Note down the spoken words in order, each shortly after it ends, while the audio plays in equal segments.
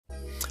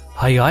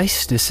Hi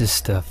guys, this is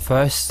the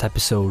first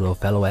episode of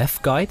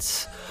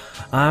LOFguides.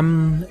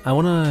 I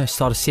want to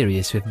start a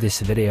series with this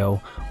video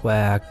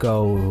where I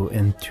go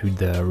into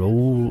the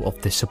role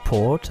of the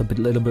support a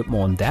little bit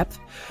more in depth.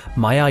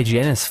 My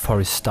IGN is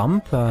Forrest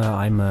Stomp.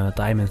 I'm a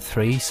Diamond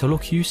 3 solo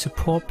queue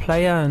support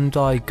player, and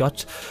I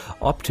got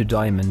up to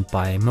Diamond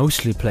by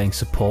mostly playing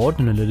support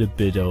and a little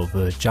bit of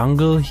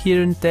jungle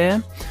here and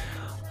there.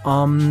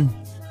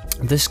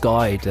 This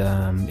guide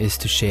is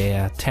to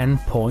share 10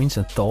 points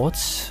and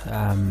thoughts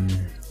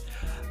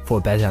for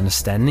a better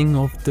understanding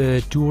of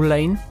the dual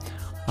lane.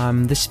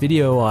 This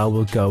video I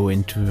will go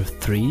into the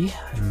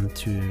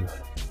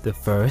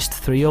first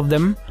three of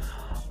them,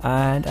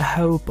 and I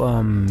hope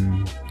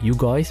you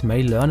guys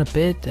may learn a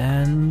bit.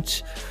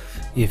 And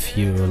if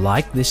you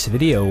like this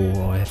video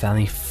or have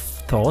any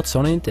thoughts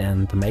on it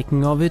and the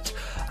making of it,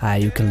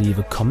 you can leave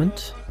a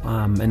comment,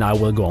 and I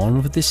will go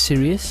on with this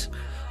series.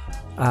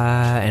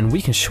 And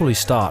we can surely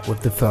start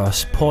with the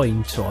first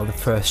point, or the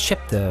first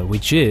chapter,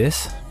 which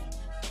is...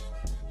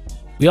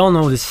 We all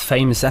know this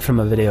famous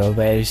Ephraim video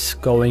where he's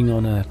going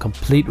on a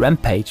complete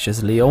rampage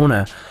as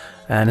Leona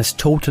and is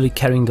totally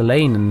carrying the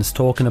lane and is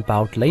talking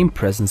about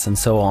Lanepresence and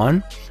so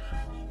on.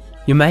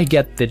 You may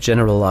get the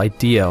general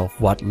idea of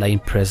what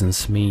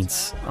Lanepresence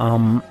means.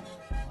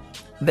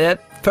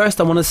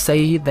 First I want to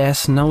say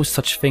there's no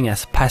such thing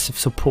as passive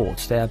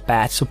support. There are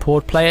bad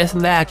support players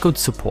and there are good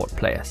support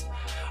players.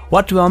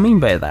 What do I mean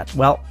by that?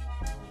 Well,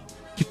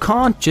 you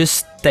can't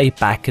just stay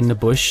back in the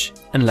bush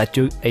and let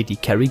your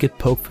AD carry get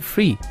poked for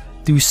free.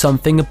 Do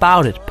something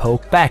about it.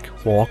 Poke back,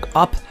 walk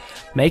up,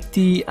 make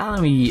the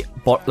enemy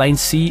bot lane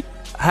see,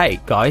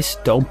 hey guys,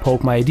 don't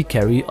poke my AD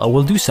carry, I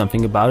will do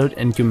something about it,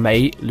 and you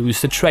may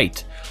lose the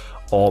trade.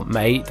 Or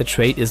may the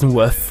trade isn't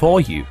worth for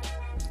you.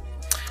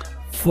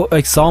 For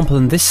example,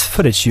 in this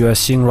footage you are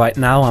seeing right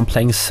now, I'm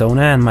playing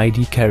Sona and my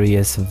AD carry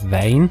is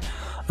Vayne.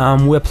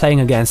 We're playing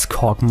against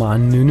Kog'Maw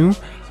and Nunu.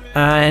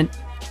 And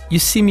you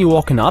see me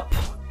walking up.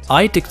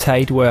 I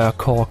dictate where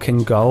Korg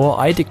can go,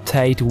 I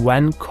dictate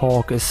when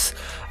Korg is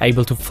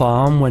able to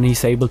farm, when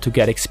he's able to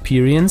get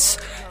experience.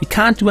 He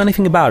can't do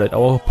anything about it,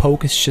 our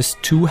poke is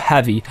just too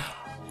heavy.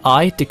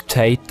 I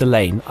dictate the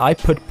lane, I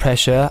put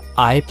pressure,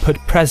 I put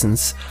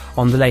presence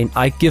on the lane.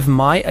 I give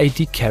my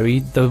AD carry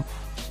the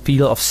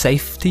feel of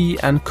safety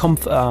and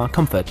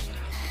comfort.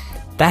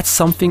 That's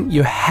something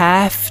you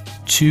have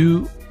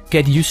to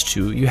get used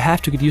to. You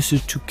have to get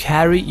used to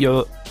carry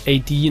your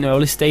AD in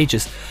early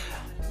stages.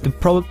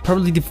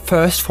 Probably the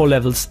first 4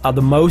 levels are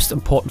the most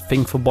important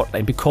thing for bot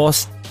lane,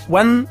 because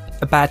when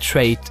a bad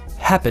trade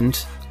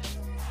happened,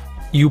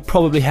 you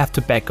probably have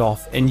to back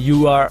off and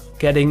you are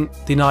getting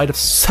denied of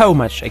so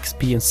much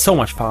XP and so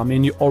much farm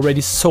and you're already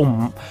so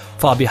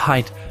far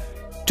behind.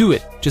 Do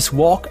it. Just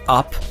walk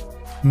up,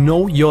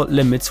 know your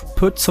limits,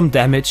 put some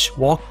damage,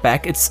 walk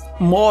back. It's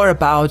more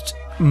about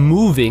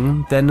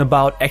moving than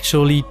about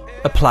actually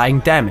applying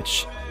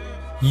damage.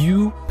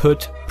 You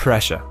put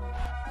pressure.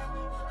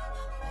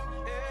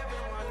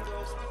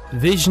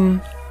 Vision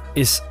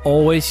is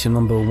always your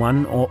number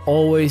one, or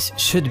always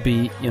should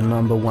be your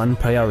number one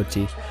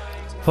priority.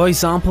 For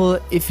example,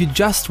 if you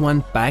just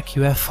went back,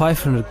 you have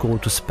 500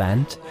 gold to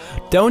spend.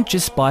 Don't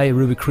just buy a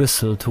ruby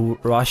crystal to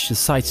rush the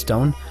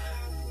sightstone.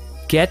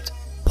 Get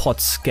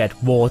pots, get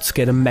wards,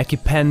 get a Mackie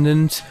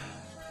pendant,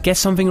 get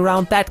something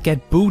around that,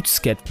 get boots,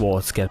 get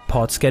wards, get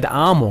pots, get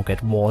armor,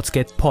 get wards,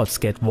 get pots,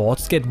 get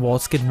wards, get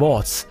wards, get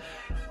wards.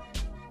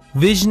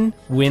 Vision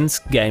wins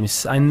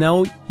games. I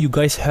know you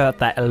guys heard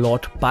that a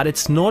lot, but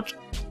it's not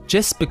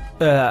just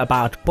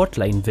about bot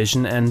lane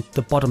vision and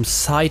the bottom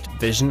side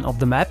vision of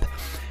the map.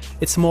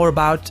 It's more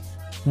about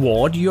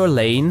ward your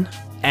lane,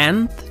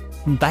 and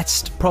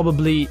that's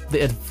probably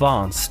the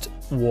advanced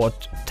ward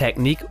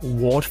technique.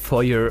 Ward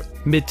for your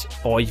mid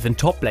or even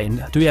top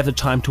lane. Do you have the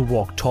time to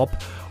walk top,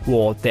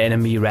 ward the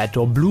enemy red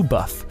or blue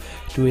buff?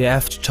 Do you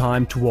have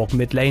time to walk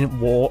mid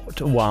lane,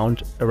 ward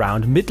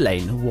around mid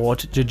lane, ward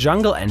the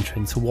jungle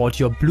entrance, ward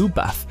your blue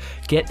buff?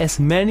 Get as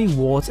many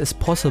wards as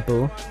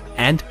possible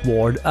and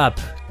ward up.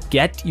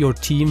 Get your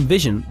team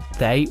vision,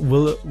 they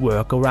will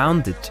work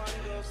around it.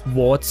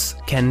 Wards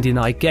can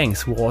deny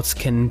ganks, wards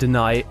can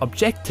deny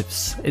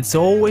objectives. It's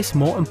always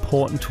more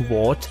important to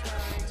ward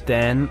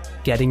than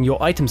getting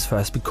your items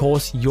first,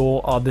 because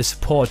you are the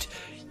support.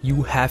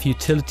 You have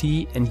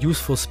utility and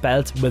useful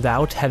spells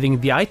without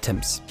having the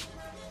items.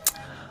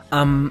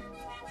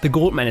 The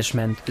gold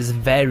management is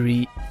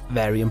very,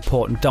 very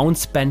important. Don't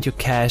spend your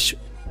cash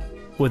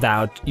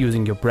without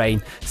using your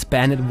brain.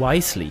 Spend it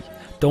wisely.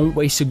 Don't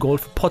waste your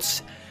gold for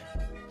pots.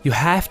 You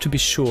have to be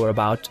sure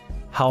about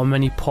how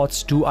many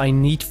pots do I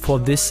need for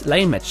this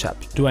lane matchup.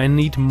 Do I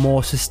need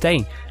more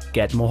sustain?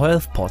 Get more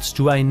health pots.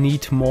 Do I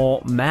need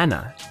more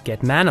mana?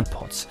 Get mana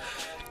pots.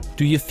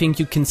 Do you think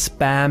you can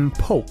spam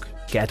poke?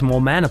 Get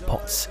more mana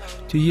pots.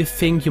 Do you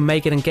think you may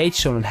get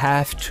engaged on and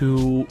have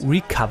to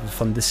recover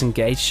from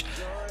disengage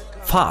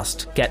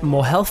fast? Get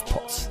more health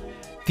pots.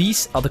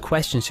 These are the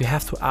questions you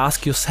have to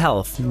ask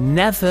yourself.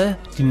 Never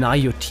deny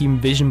your team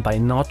vision by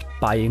not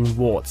buying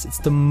wards. It's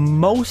the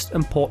most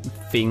important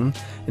thing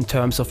in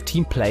terms of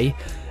team play.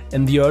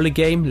 in the early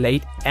game,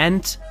 late,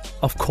 and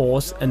of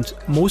course, and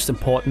most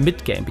important,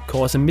 mid game,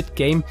 because in mid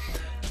game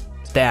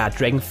there are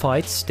dragon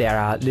fights, there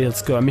are little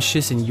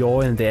skirmishes in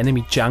your and the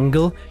enemy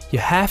jungle. You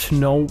have to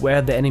know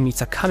where the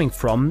enemies are coming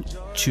from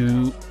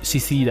to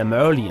CC them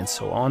early and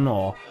so on,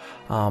 or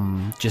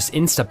just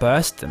insta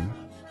burst them.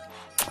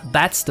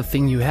 That's the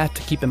thing you have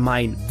to keep in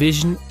mind.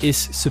 Vision is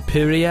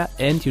superior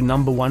and your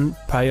number one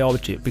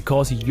priority,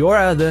 because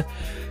you're the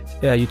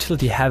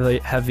utility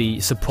heavy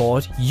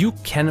support. You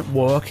can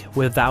work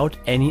without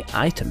any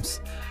items,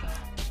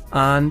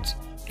 and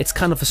it's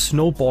kind of a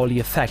snowbally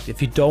effect.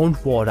 If you don't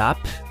ward up,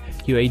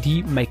 your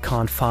AD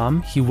can't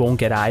farm, he won't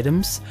get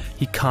items,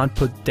 he can't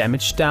put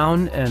damage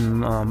down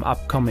in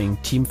upcoming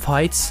team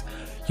fights,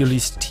 you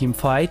lose team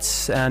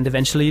fights and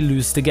eventually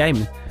lose the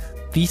game.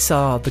 These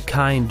are the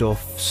kind of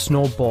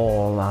snowbally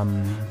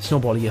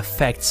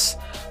effects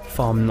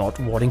from not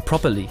warding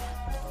properly.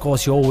 Of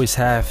course, you always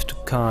have to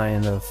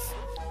kind of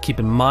keep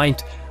in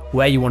mind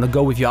where you want to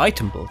go with your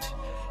item build.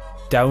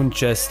 Don't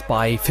just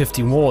buy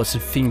 15 wards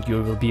and think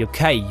you will be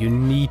okay. You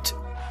need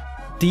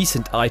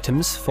decent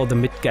items for the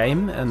mid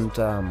game and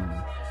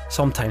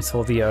sometimes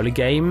for the early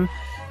game.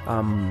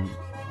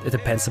 It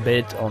depends a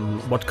bit on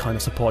what kind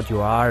of support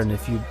you are and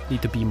if you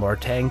need to be more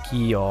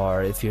tanky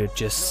or if you're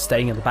just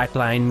staying in the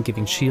backline,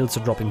 giving shields or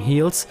dropping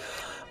heals.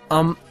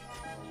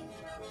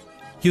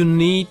 You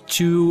need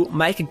to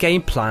make a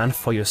game plan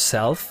for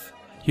yourself.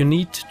 You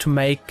need to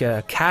make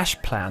a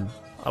cash plan,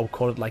 I would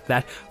call it like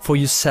that, for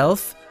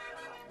yourself.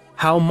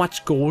 How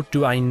much gold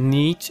do I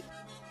need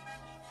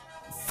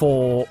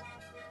for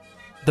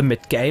the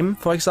mid game,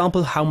 for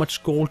example? How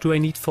much gold do I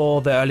need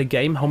for the early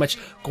game? How much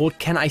gold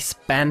can I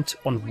spend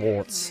on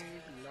wards?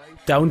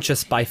 Don't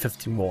just buy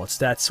 15 wards.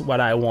 That's what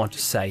I want to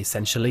say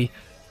essentially.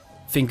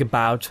 Think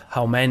about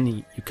how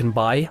many you can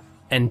buy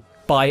and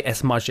buy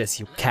as much as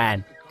you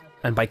can.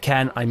 And by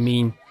can I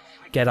mean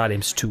get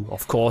items too.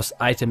 Of course,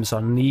 items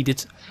are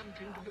needed,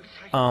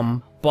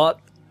 but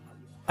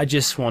I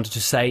just wanted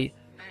to say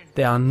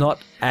they are not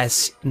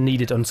as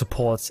needed on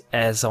supports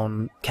as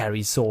on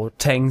carries or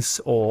tanks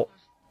or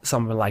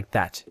something like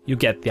that. You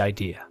get the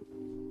idea.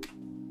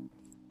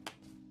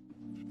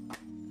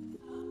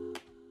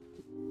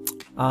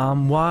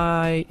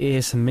 Why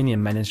is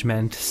minion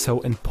management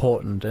so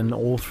important in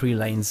all 3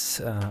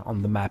 lanes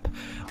on the map?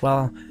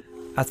 Well,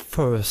 at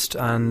first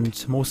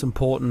and most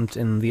important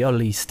in the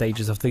early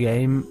stages of the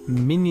game,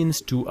 minions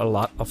do a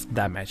lot of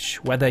damage.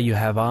 Whether you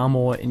have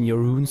armor in your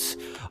runes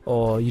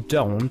or you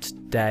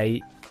don't,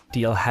 they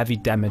deal heavy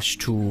damage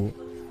to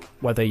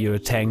whether you're a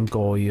tank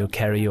or you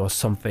carry or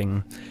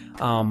something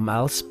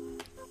else.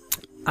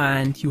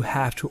 And you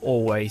have to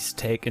always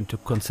take into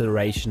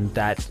consideration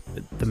that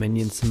the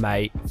minions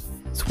may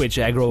switch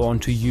aggro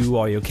onto you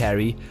or your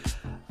carry,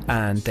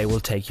 and they will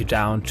take you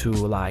down to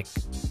like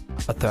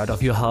a third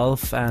of your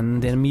health,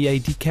 and the enemy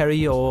AD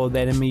carry or the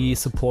enemy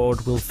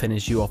support will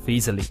finish you off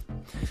easily.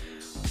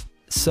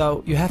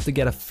 So you have to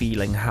get a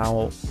feeling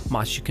how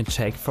much you can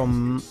take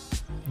from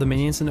the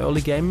minions in the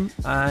early game,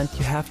 and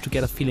you have to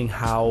get a feeling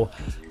how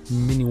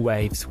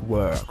minionwaves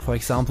work. For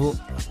example,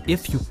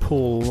 if you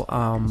pull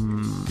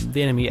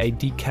the enemy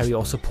AD carry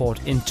or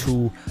support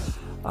into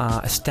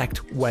a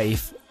stacked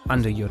wave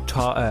under your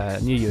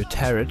near your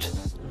turret,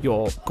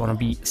 you're gonna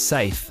be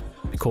safe,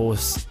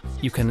 because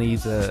you can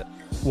either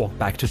walk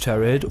back to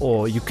turret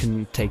or you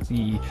can take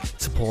the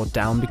support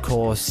down,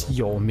 because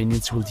your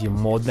minions will deal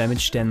more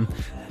damage than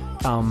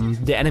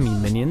the enemy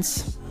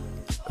minions,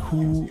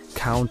 who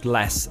count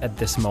less at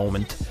this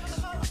moment.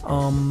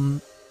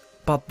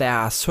 But there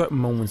are certain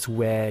moments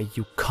where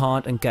you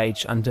can't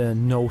engage under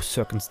no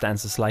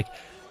circumstances. Like,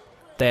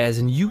 there's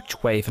a huge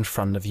wave in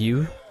front of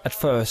you. At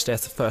first,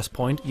 there's the first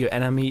point, your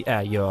enemy,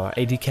 your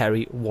AD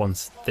carry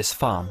wants this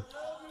farm.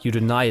 You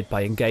deny it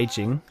by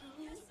engaging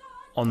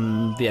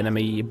on the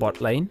enemy bot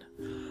lane.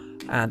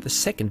 And the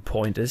second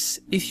point is,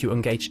 if you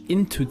engage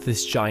into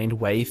this giant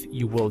wave,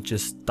 you will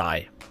just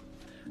die.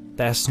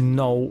 There's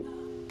no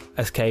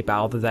escape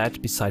out of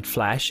that beside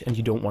flash, and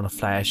you don't want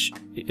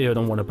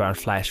to burn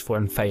flash for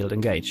a failed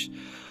engage.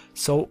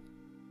 So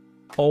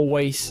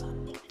always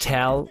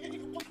tell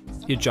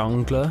your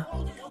jungler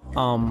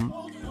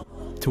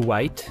to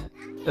wait.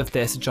 If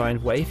there's a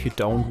giant wave, you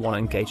don't want to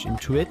engage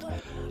into it.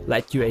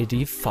 Let your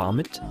AD farm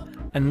it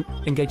and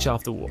engage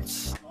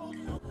afterwards.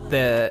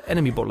 The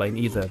enemy bot lane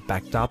either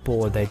backed up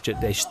or they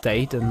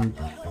stayed, and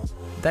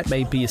that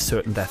may be a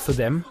certain death for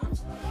them.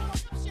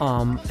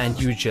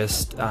 And you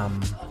just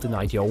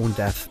denied your own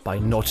death by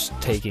not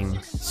taking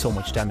so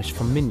much damage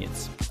from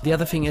minions. The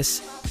other thing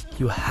is,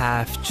 you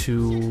have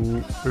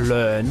to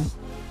learn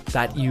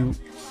that you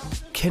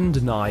can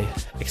deny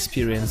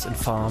experience and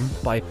farm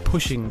by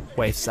pushing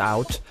waves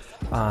out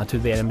to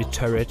the enemy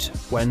turret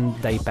when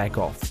they back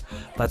off.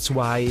 That's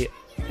why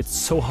it's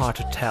so hard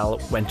to tell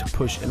when to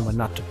push and when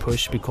not to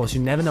push, because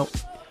you never know.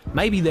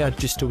 Maybe they're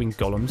just doing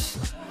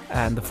golems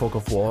and the fog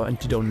of war, and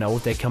you don't know,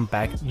 they come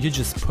back, you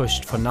just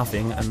pushed for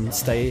nothing and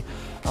stay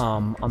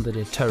under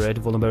the turret,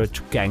 vulnerable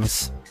to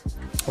ganks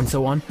and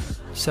so on.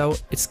 So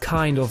it's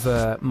kind of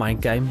a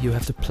mind game you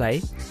have to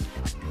play.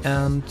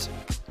 and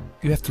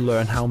you have to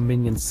learn how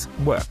minions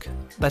work.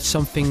 That's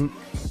something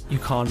you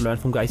can't learn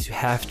from guides, you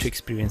have to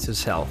experience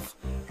yourself.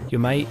 You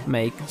may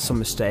make some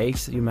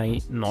mistakes, you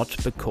may not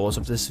because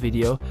of this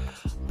video,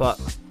 but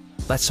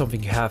that's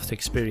something you have to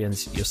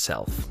experience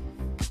yourself.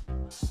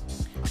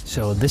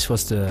 So this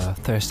was the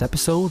first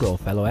episode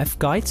of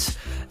LOFguides.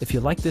 If you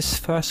like this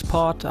first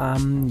part,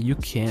 you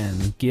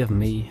can give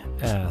me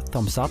a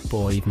thumbs up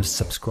or even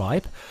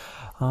subscribe.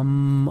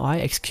 I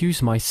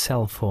excuse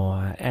myself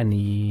for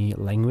any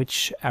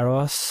language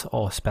errors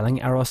or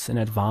spelling errors in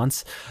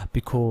advance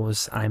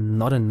because I'm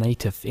not a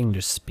native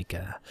English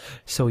speaker.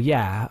 So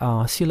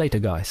yeah, see you later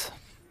guys.